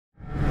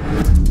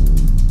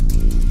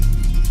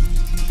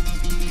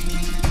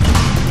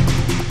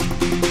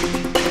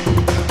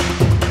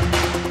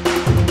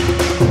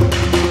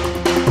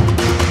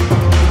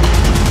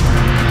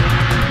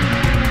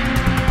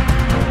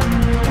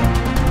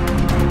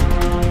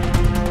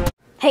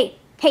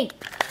Hey,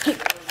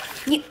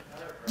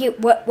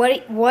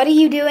 what are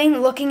you doing?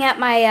 Looking at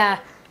my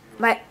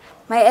my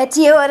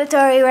Ezio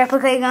Auditore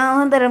replica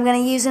gauntlet that I'm gonna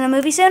use in a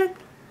movie soon?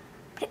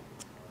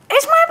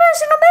 It's my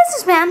personal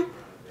business, man.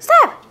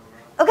 Stop.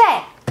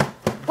 Okay.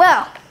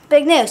 Well,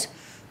 big news.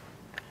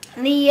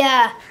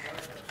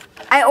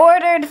 I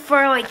ordered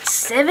for like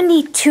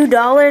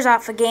 $72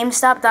 off of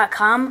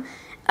GameStop.com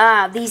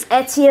these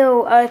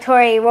Ezio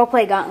Auditore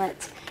roleplay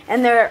gauntlets,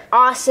 and they're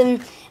awesome.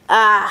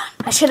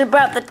 I should have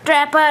brought the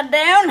tripod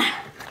down.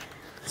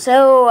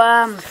 So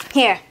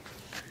here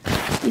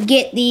you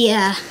get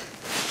the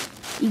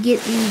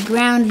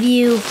ground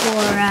view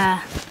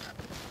for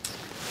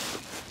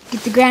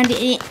get the ground.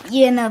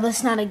 You know,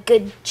 that's not a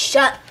good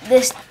shot.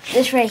 This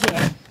right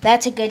here,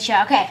 that's a good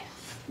shot. Okay,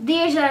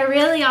 these are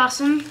really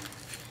awesome.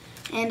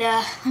 And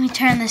let me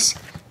turn this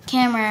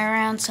camera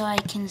around so I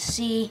can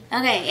see.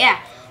 Okay,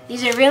 yeah,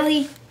 these are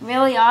really,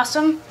 really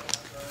awesome.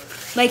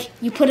 Like,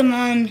 you put them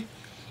on,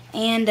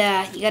 and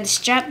you got to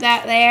strap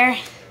that there.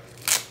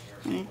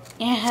 And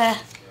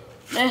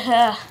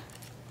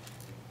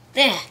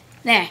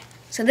there.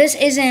 So this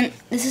isn't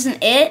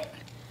it,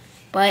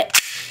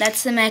 but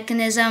that's the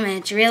mechanism, and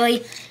it's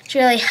really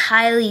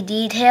highly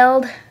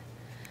detailed.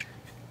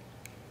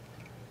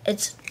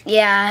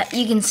 Yeah,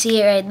 you can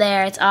see it right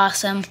there. It's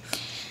awesome.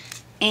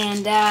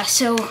 And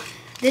so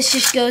this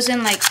just goes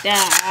in like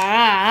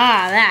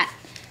that.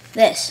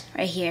 This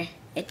right here.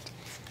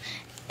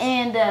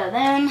 And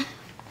then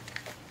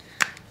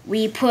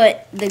we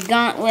put the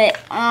gauntlet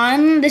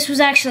on. This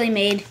was actually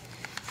made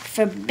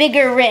for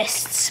bigger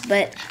wrists,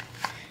 but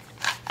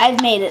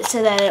I've made it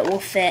so that it will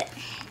fit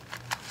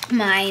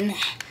mine.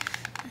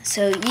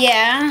 So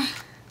yeah,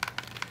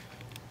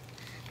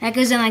 that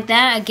goes in like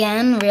that.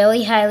 Again,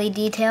 really highly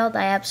detailed.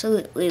 I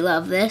absolutely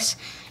love this.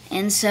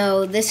 And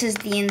so this is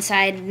the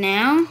inside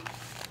now.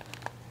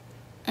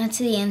 That's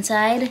the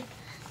inside.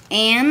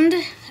 And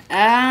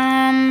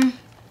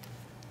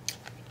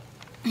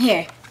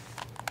here.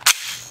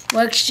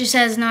 Works just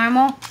as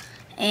normal.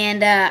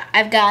 And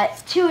I've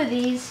got two of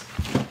these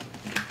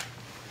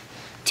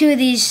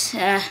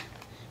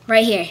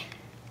right here.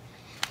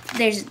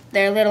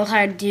 They're a little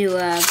hard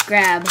to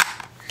grab.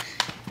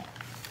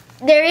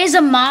 There is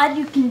a mod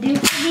you can do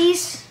for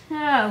these.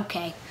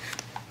 Okay.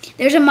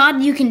 There's a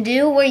mod you can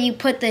do where you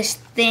put this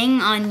thing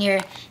on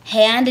your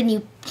hand and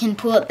you can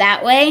pull it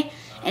that way,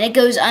 and it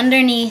goes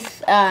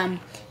underneath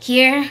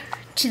here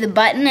to the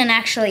button and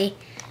actually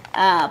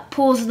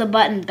pulls the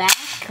button back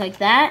like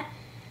that.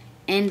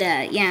 And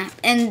yeah,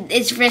 and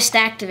it's wrist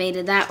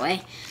activated that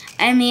way.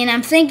 I mean,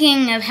 I'm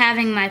thinking of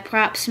having my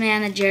props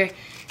manager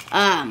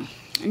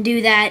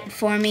do that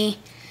for me.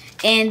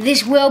 And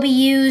this will be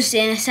used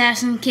in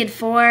Assassin's Creed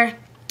 4.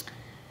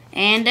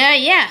 And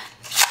yeah.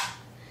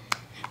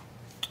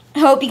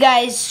 Hope you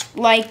guys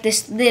like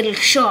this little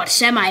short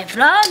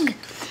semi-vlog.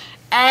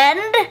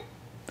 And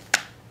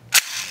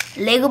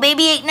Lego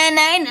Baby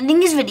 899 ending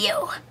this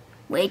video.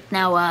 Wait,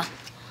 now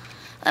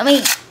let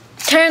me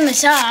turn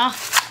this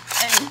off.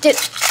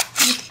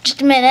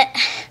 Just a minute.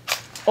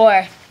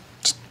 Or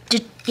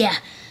just yeah.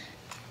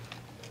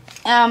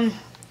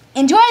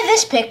 Enjoy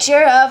this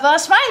picture of a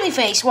smiley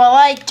face while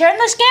I turn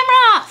this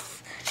camera off.